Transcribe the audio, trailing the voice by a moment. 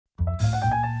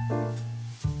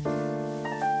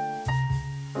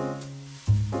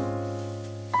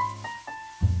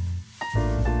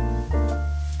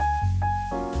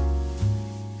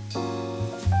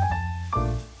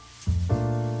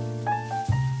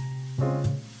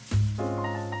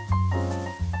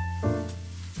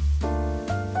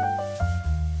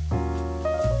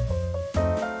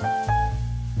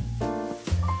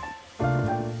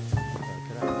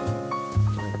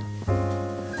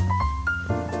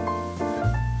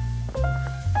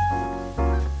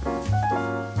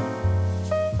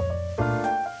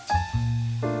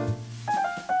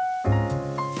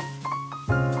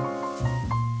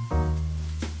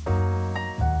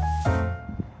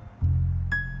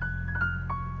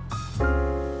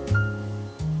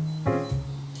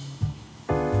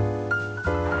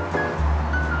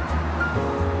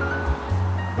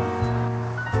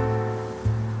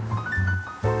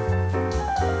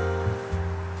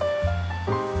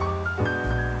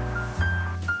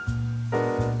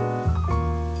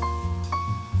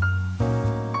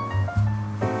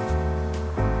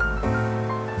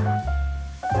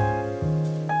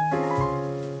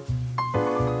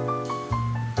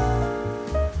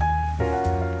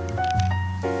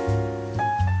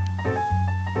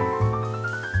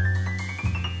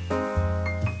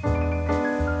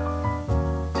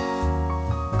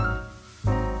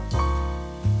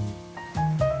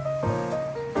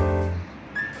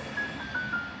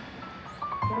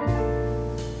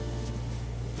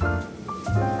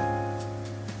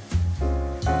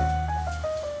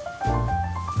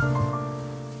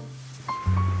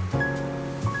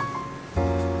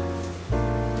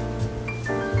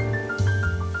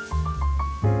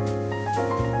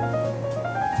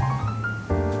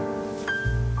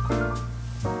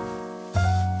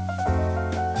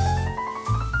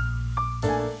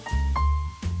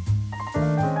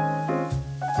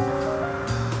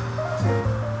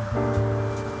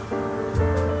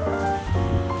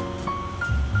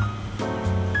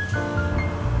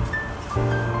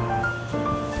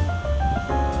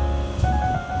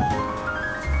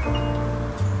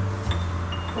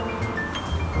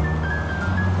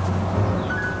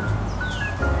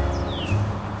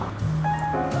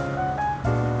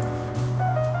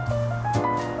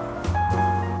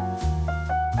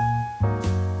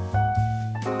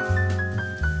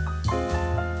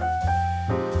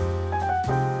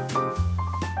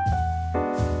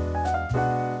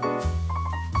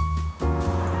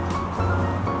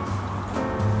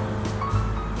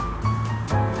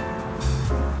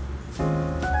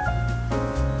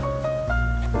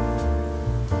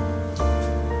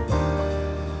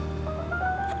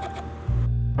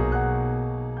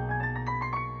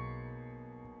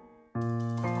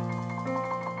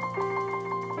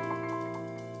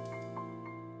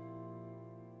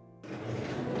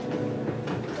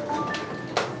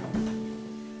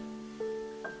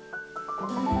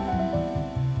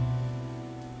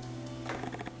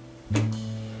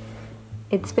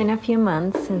It's been a few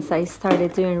months since I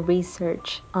started doing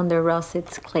research on the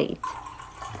rosids clade.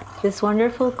 This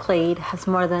wonderful clade has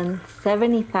more than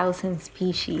 70,000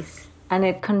 species, and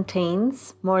it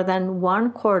contains more than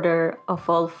 1/4 of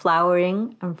all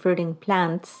flowering and fruiting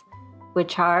plants,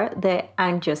 which are the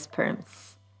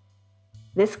angiosperms.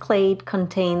 This clade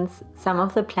contains some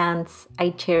of the plants I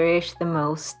cherish the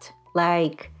most,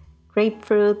 like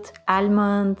grapefruit,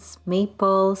 almonds,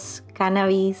 maples,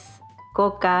 cannabis,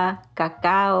 coca,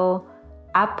 cacao,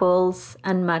 apples,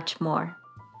 and much more.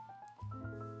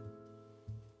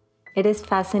 It is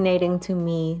fascinating to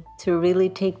me to really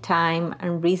take time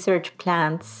and research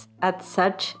plants at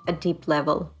such a deep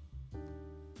level.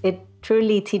 It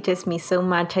truly teaches me so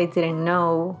much I didn't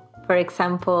know. For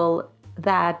example,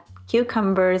 that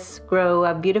cucumbers grow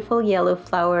a beautiful yellow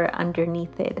flower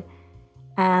underneath it.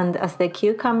 And as the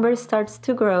cucumber starts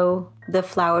to grow, the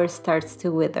flower starts to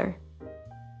wither.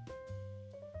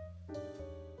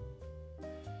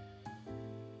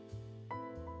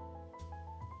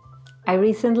 I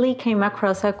recently came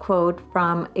across a quote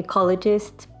from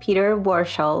ecologist Peter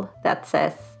Warshall that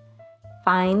says,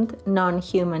 "Find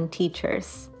non-human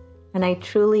teachers." And I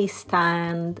truly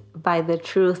stand by the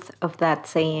truth of that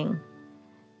saying.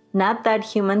 Not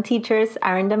that human teachers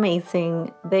aren't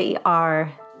amazing, they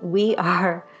are. We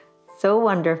are so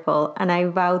wonderful, and I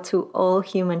vow to all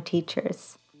human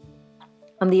teachers.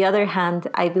 On the other hand,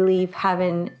 I believe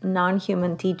having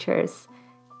non-human teachers,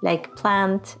 like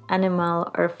plant, animal,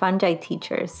 or fungi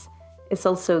teachers, is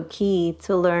also key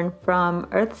to learn from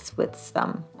Earth's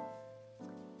wisdom.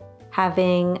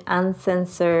 Having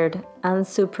uncensored,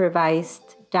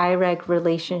 unsupervised, direct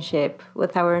relationship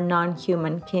with our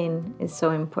non-human kin is so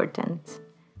important.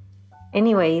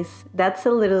 Anyways, that's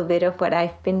a little bit of what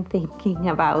I've been thinking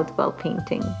about while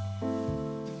painting.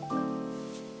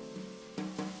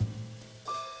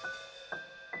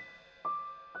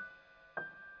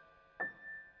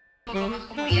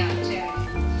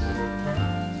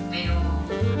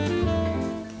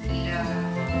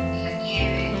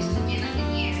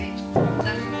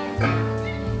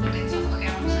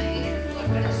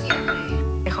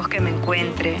 Lejos que me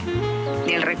encuentre,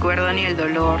 ni el recuerdo ni el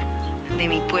dolor de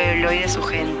mi pueblo y de su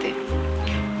gente.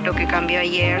 Lo que cambió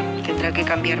ayer tendrá que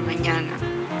cambiar mañana,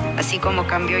 así como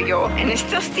cambio yo en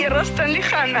estas tierras tan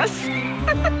lejanas.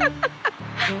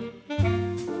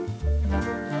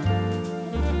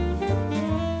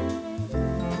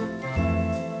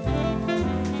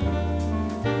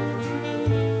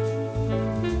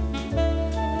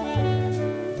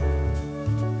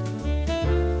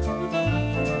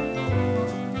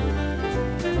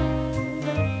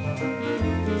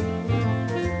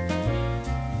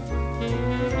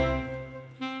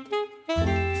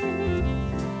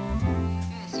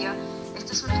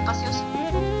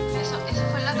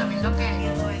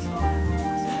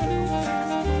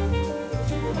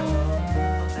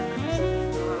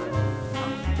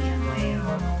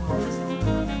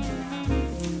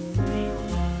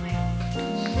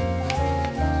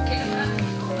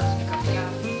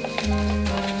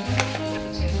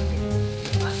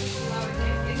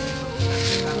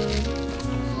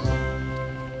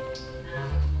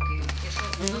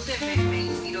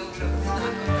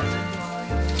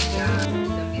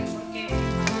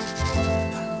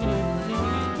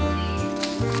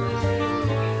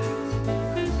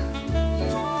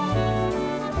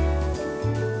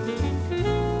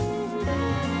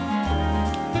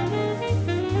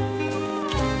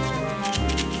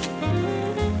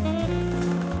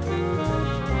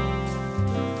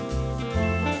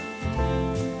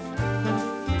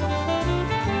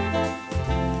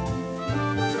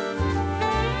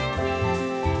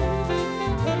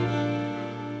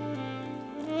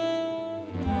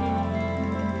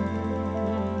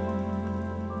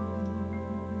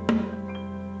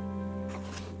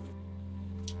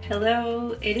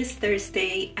 Hello, it is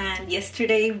Thursday, and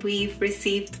yesterday we've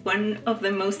received one of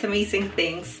the most amazing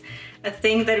things, a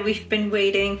thing that we've been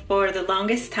waiting for the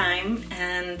longest time,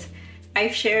 and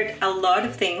I've shared a lot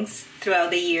of things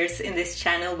throughout the years in this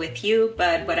channel with you,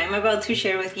 but what I'm about to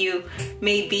share with you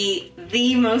may be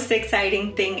the most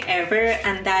exciting thing ever,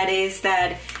 and that is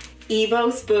that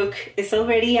Evo's book is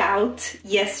already out.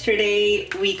 Yesterday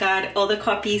we got all the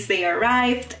copies, they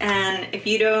arrived, and if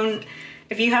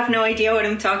you have no idea what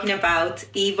I'm talking about,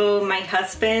 Evo, my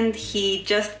husband, he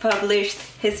just published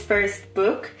his first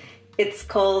book. It's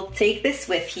called Take This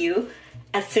With You,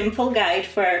 a simple guide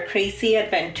for our crazy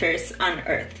adventures on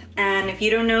Earth. And if you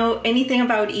don't know anything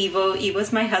about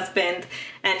Evo's my husband,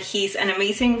 and he's an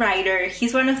amazing writer.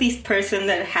 He's one of these persons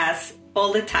that has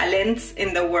all the talents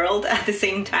in the world at the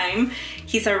same time.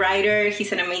 He's a writer,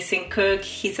 he's an amazing cook,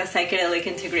 he's a psychedelic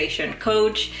integration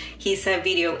coach, he's a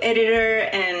video editor,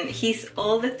 and he's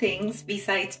all the things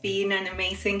besides being an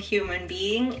amazing human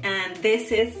being. And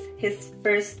this is his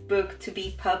first book to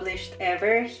be published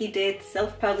ever. He did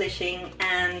self-publishing,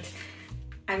 and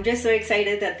I'm just so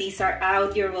excited that these are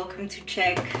out. You're welcome to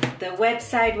check the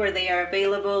website where they are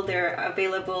available. They're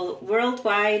available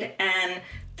worldwide, and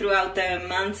throughout the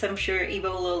months, I'm sure Eva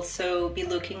will also be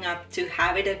looking up to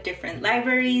have it at different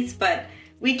libraries, but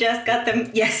we just got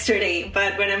them yesterday.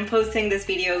 But when I'm posting these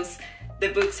videos, the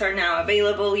books are now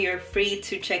available. You're free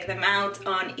to check them out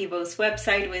on Evo's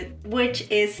website,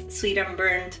 which is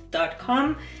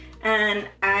sweetandburned.com. And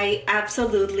I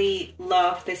absolutely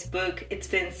love this book. It's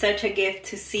been such a gift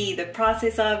to see the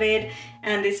process of it.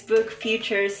 And this book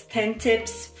features 10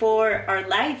 tips for our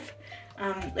life.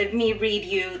 Let me read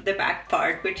you the back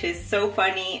part, which is so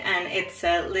funny, and it's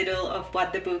a little of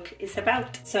what the book is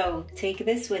about. So take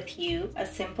this with you, a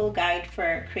simple guide for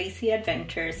our crazy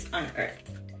adventures on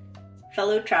Earth.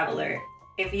 Fellow traveler,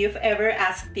 if you've ever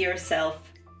asked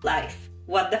yourself, life,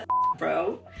 what the f***,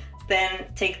 bro? Then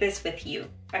take this with you,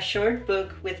 a short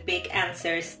book with big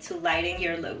answers to lighten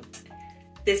your load.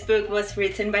 This book was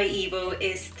written by Evo,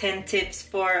 is 10 tips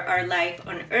for our life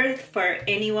on Earth for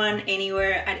anyone,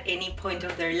 anywhere, at any point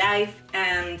of their life.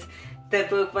 And the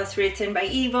book was written by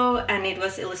Evo, and it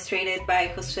was illustrated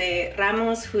by Jose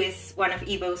Ramos, who is one of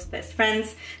Evo's best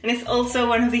friends, and is also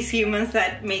one of these humans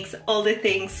that makes all the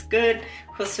things good.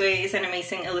 Jose is an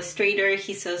amazing illustrator.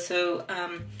 He's also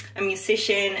a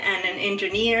musician and an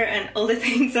engineer and all the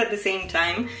things at the same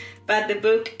time. But the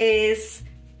book is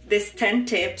this 10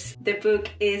 tips. The book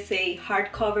is a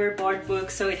hardcover board book,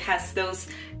 so it has those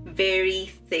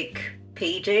very thick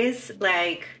pages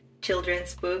like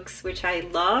children's books, which I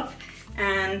love.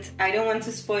 And I don't want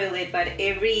to spoil it, but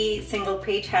every single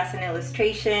page has an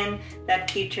illustration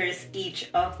that features each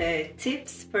of the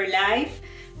tips for life.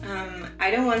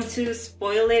 I don't want to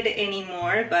spoil it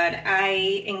anymore, but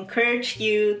I encourage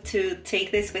you to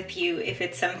take this with you if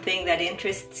it's something that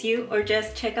interests you, or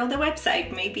just check out the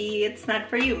website. Maybe it's not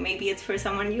for you, maybe it's for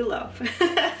someone you love.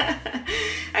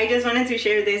 I just wanted to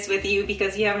share this with you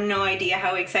because you have no idea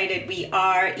how excited we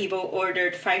are. Evo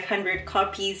ordered 500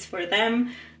 copies for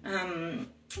them. And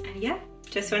yeah,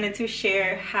 just wanted to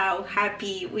share how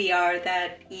happy we are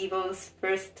that Evo's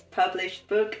first published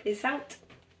book is out.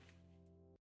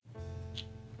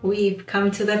 We've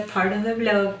come to the part of the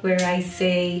vlog where I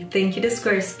say thank you to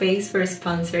Squarespace for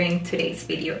sponsoring today's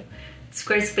video.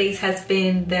 Squarespace has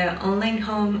been the online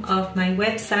home of my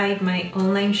website, my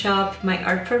online shop, my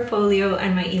art portfolio,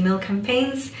 and my email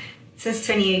campaigns since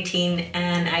 2018,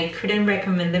 and I couldn't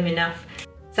recommend them enough.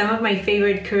 Some of my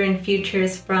favorite current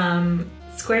features from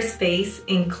Squarespace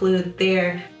include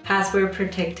their password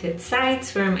protected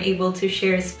sites where I'm able to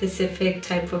share a specific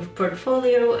type of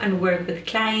portfolio and work with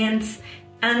clients.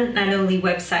 And not only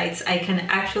websites, I can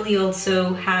actually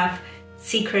also have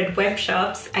secret web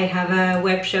shops. I have a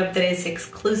web shop that is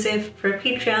exclusive for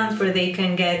Patreons where they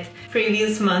can get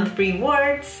previous month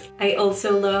rewards. I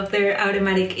also love their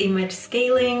automatic image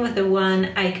scaling. With the one,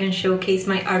 I can showcase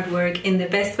my artwork in the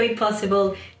best way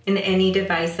possible in any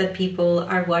device that people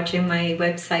are watching my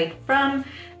website from,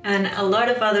 and a lot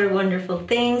of other wonderful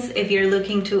things. If you're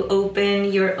looking to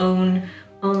open your own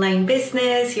online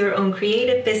business, your own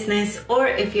creative business, or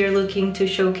if you're looking to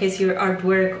showcase your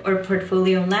artwork or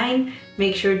portfolio online,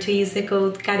 make sure to use the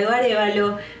code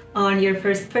CAROAREVALO on your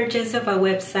first purchase of a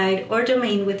website or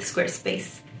domain with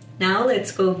Squarespace. Now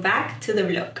let's go back to the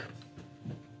vlog.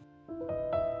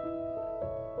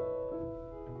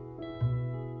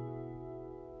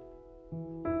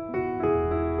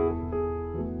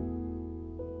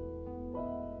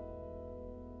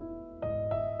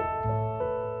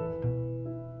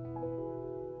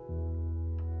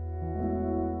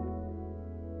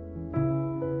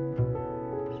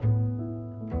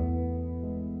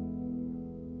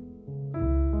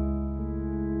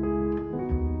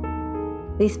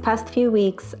 These past few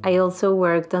weeks, I also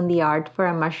worked on the art for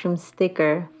a mushroom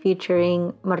sticker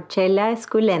featuring Morchella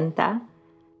esculenta.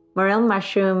 Morel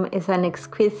mushroom is an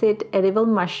exquisite edible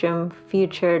mushroom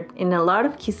featured in a lot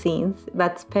of cuisines,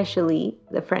 but especially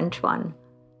the French one.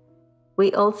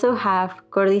 We also have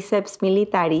Cordyceps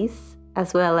militaris,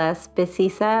 as well as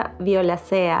Pecisa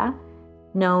violacea,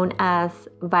 known as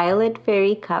violet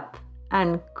fairy cup,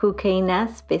 and Cucaina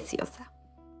speciosa.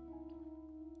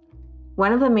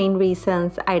 One of the main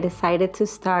reasons I decided to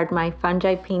start my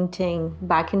fungi painting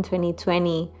back in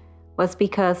 2020 was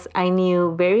because I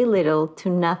knew very little to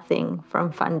nothing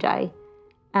from fungi,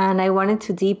 and I wanted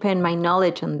to deepen my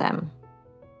knowledge on them.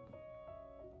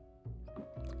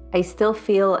 I still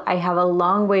feel I have a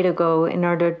long way to go in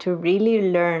order to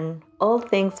really learn all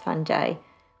things fungi,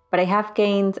 but I have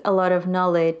gained a lot of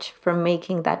knowledge from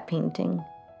making that painting.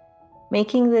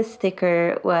 Making this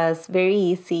sticker was very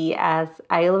easy as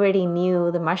I already knew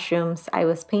the mushrooms I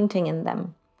was painting in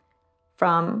them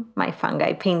from my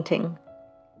fungi painting.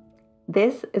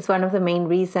 This is one of the main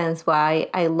reasons why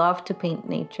I love to paint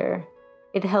nature.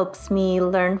 It helps me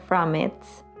learn from it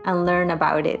and learn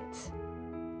about it.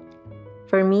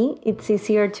 For me, it's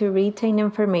easier to retain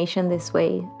information this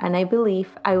way, and I believe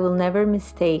I will never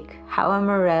mistake how a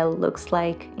morel looks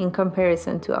like in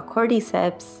comparison to a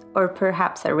cordyceps or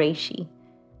perhaps a reishi.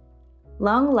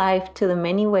 Long life to the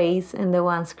many ways in the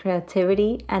one's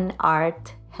creativity and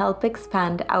art help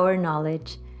expand our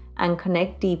knowledge and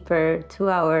connect deeper to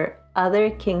our other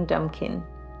kingdom kin.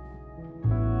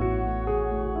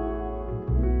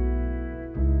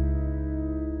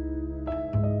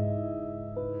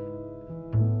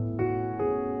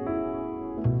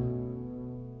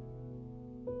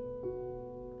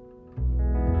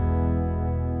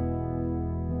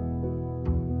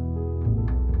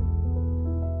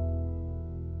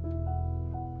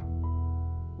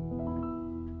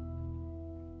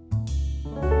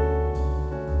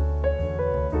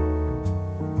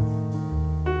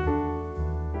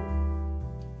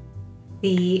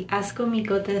 The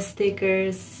Ascomycota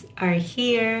stickers are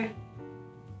here.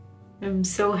 I'm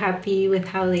so happy with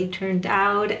how they turned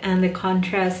out and the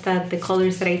contrast that the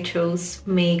colors that I chose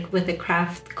make with the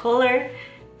craft color.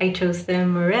 I chose the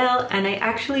morel and I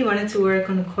actually wanted to work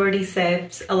on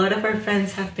cordyceps. A lot of our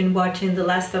friends have been watching The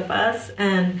Last of Us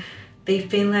and they've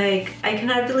been like, I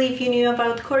cannot believe you knew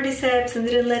about cordyceps and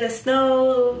didn't let us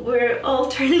know. We're all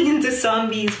turning into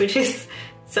zombies, which is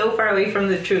so far away from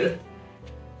the truth.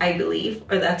 I believe,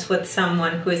 or that's what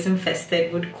someone who is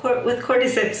infested with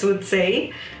cordyceps would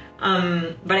say.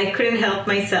 But I couldn't help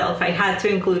myself. I had to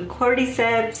include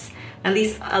cordyceps and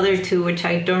these other two, which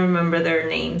I don't remember their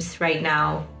names right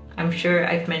now. I'm sure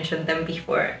I've mentioned them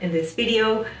before in this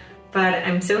video, but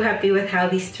I'm so happy with how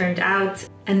these turned out.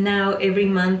 And now every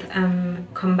month I'm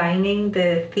combining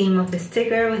the theme of the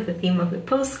sticker with the theme of the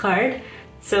postcard.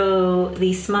 So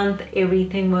this month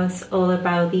everything was all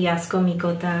about the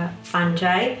Ascomycota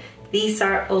fungi. These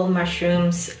are all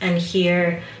mushrooms, and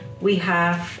here we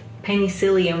have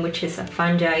penicillium, which is a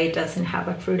fungi. It doesn't have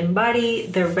a fruiting body.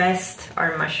 The rest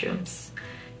are mushrooms.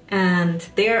 And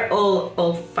they're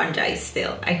all fungi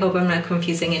still. I hope I'm not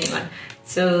confusing anyone.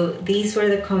 So these were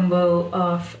the combo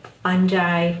of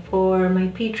fungi for my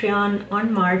Patreon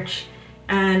on March.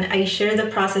 And I shared the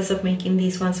process of making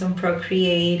these ones on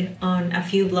Procreate on a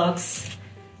few vlogs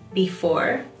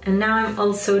before. And now I'm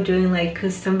also doing like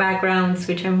custom backgrounds,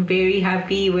 which I'm very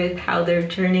happy with how they're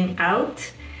turning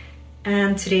out.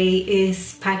 And today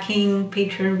is packing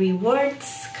Patreon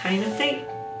rewards kind of day.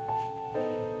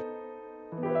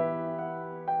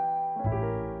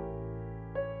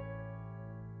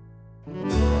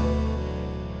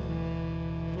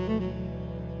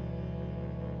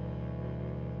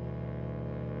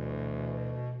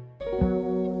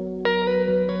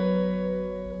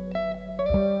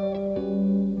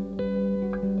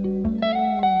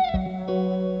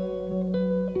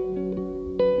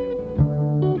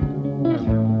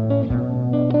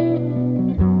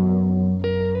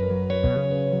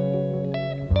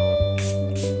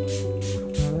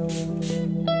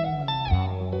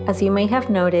 As you may have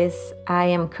noticed, I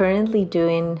am currently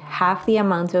doing half the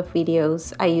amount of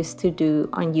videos I used to do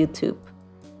on YouTube,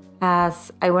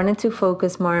 as I wanted to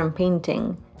focus more on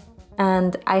painting,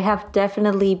 and I have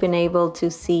definitely been able to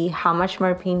see how much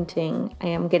more painting I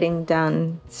am getting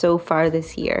done so far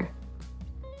this year.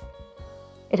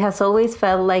 It has always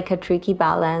felt like a tricky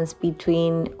balance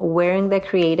between wearing the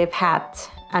creative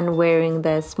hat and wearing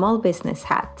the small business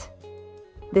hat.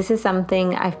 This is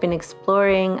something I've been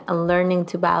exploring and learning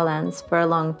to balance for a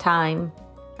long time,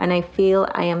 and I feel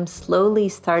I am slowly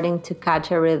starting to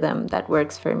catch a rhythm that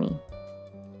works for me.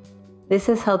 This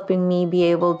is helping me be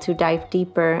able to dive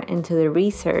deeper into the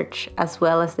research as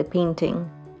well as the painting,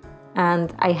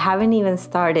 and I haven't even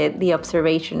started the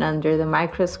observation under the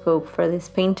microscope for this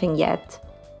painting yet.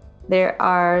 There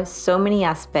are so many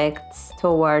aspects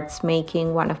towards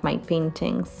making one of my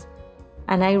paintings,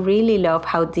 and I really love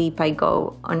how deep I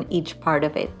go on each part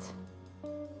of it.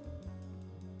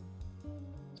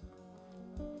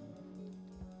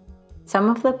 Some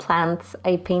of the plants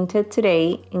I painted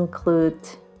today include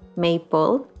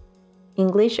maple,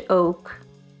 English oak,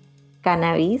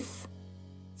 cannabis,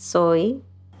 soy,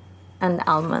 and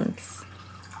almonds.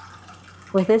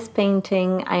 With this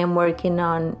painting, I am working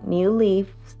on new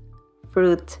leaves,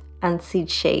 fruit, and seed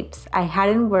shapes I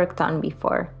hadn't worked on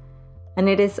before, And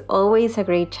it is always a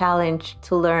great challenge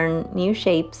to learn new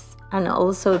shapes and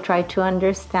also try to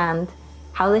understand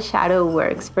how the shadow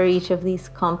works for each of these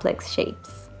complex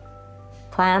shapes.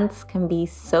 Plants can be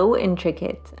so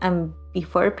intricate, and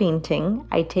before painting,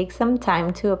 I take some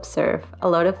time to observe a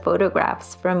lot of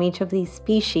photographs from each of these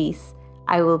species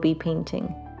I will be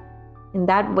painting. In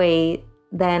that way,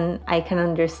 then I can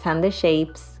understand the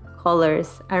shapes,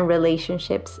 colors, and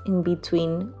relationships in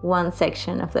between one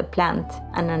section of the plant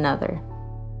and another.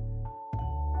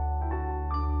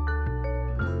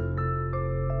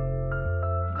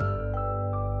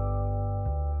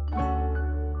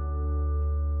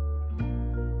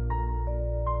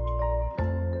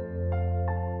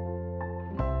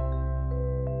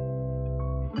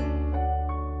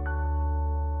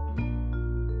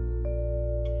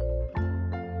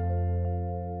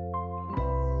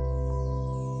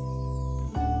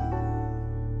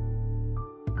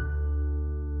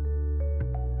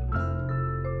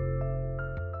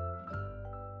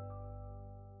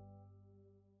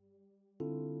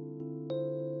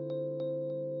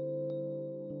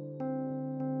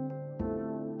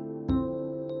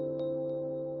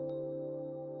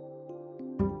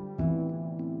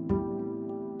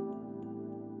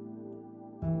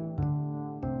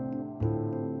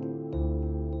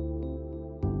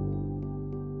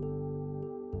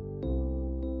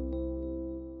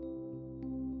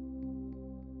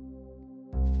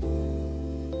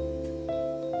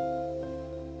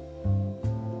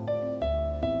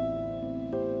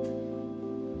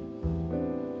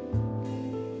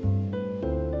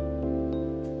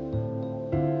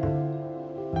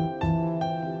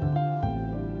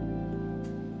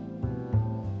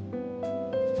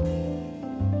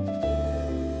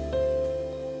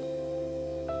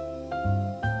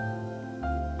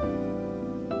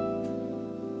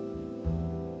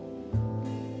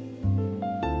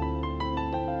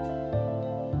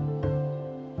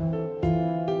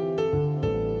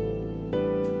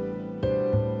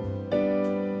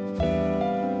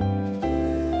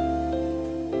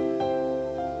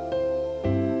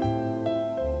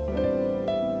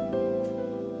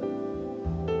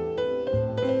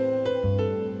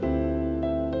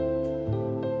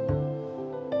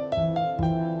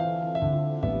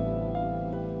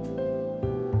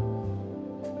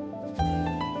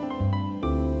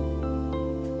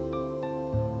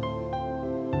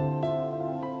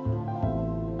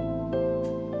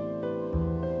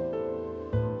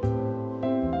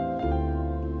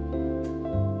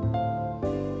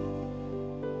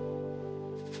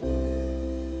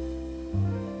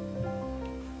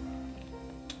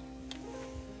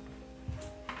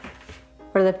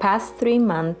 For the past 3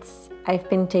 months, I've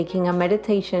been taking a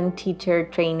meditation teacher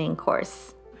training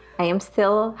course. I am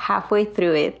still halfway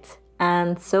through it,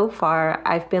 and so far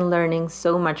I've been learning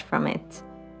so much from it.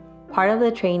 Part of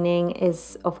the training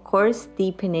is, of course,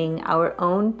 deepening our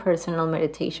own personal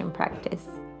meditation practice.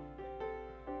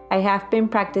 I have been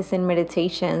practicing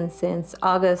meditation since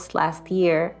August last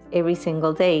year, every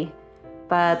single day,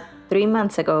 but 3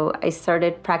 months ago, I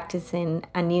started practicing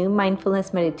a new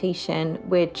mindfulness meditation,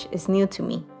 which is new to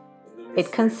me.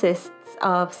 It consists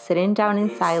of sitting down in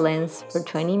silence for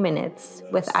 20 minutes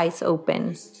with eyes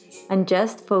open and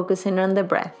just focusing on the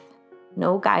breath.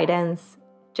 No guidance,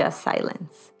 just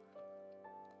silence.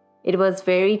 It was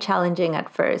very challenging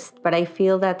at first, but I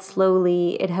feel that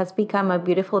slowly it has become a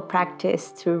beautiful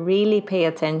practice to really pay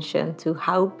attention to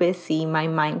how busy my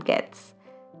mind gets,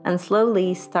 and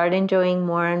slowly start enjoying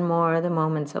more and more the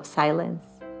moments of silence.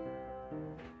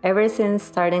 Ever since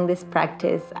starting this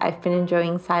practice, I've been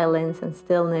enjoying silence and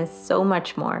stillness so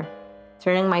much more,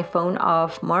 turning my phone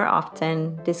off more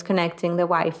often, disconnecting the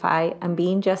Wi-Fi, and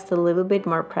being just a little bit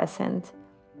more present.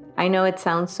 I know it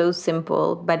sounds so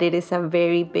simple, but it is a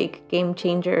very big game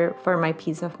changer for my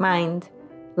peace of mind,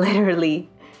 literally.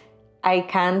 I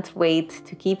can't wait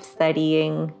to keep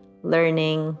studying,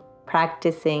 learning,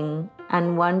 practicing,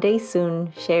 and one day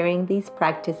soon sharing these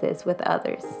practices with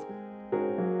others.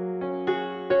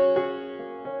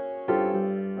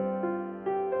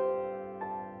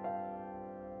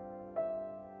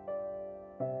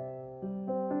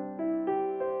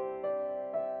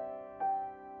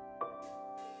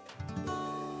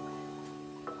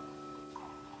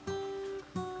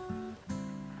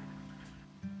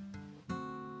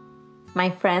 My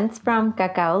friends from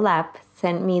Cacao Lab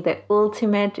sent me the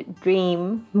ultimate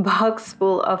dream box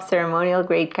full of ceremonial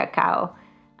grade cacao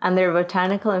and their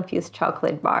botanical infused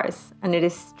chocolate bars, and it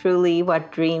is truly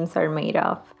what dreams are made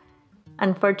of.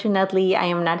 Unfortunately, I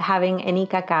am not having any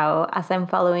cacao as I'm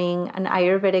following an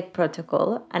Ayurvedic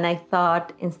protocol, and I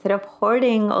thought instead of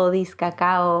hoarding all these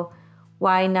cacao,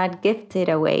 why not gift it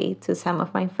away to some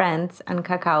of my friends and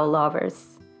cacao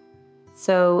lovers?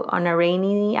 So on a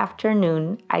rainy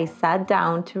afternoon, I sat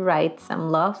down to write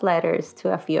some love letters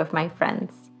to a few of my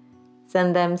friends,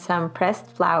 send them some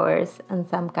pressed flowers and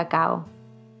some cacao.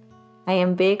 I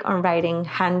am big on writing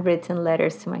handwritten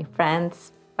letters to my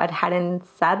friends, but hadn't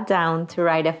sat down to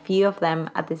write a few of them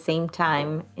at the same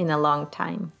time in a long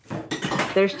time.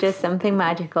 There's just something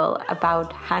magical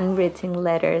about handwritten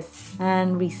letters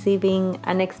and receiving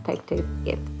unexpected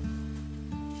gifts.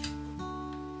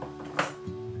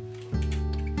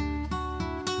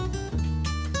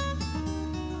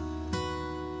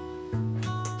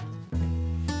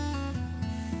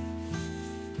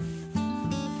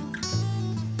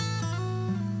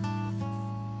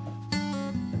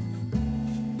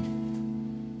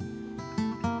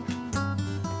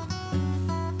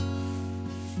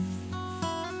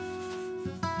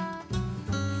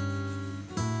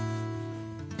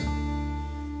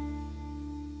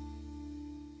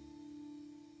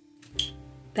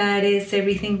 That is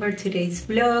everything for today's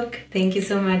vlog. Thank you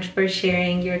so much for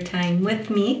sharing your time with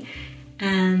me.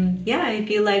 And yeah, if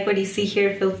you like what you see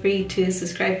here, feel free to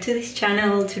subscribe to this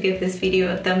channel, to give this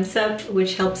video a thumbs up,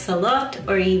 which helps a lot,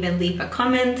 or even leave a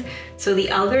comment so the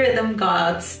algorithm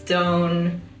gods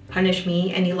don't punish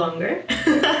me any longer.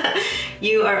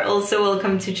 You are also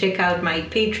welcome to check out my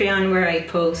Patreon, where I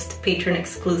post patron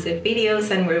exclusive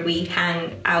videos and where we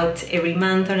hang out every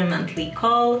month on a monthly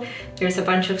call. There's a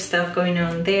bunch of stuff going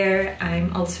on there.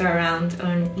 I'm also around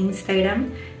on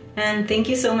Instagram. And thank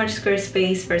you so much,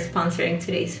 Squarespace, for sponsoring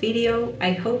today's video.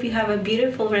 I hope you have a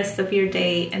beautiful rest of your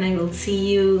day, and I will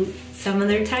see you some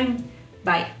other time.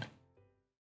 Bye.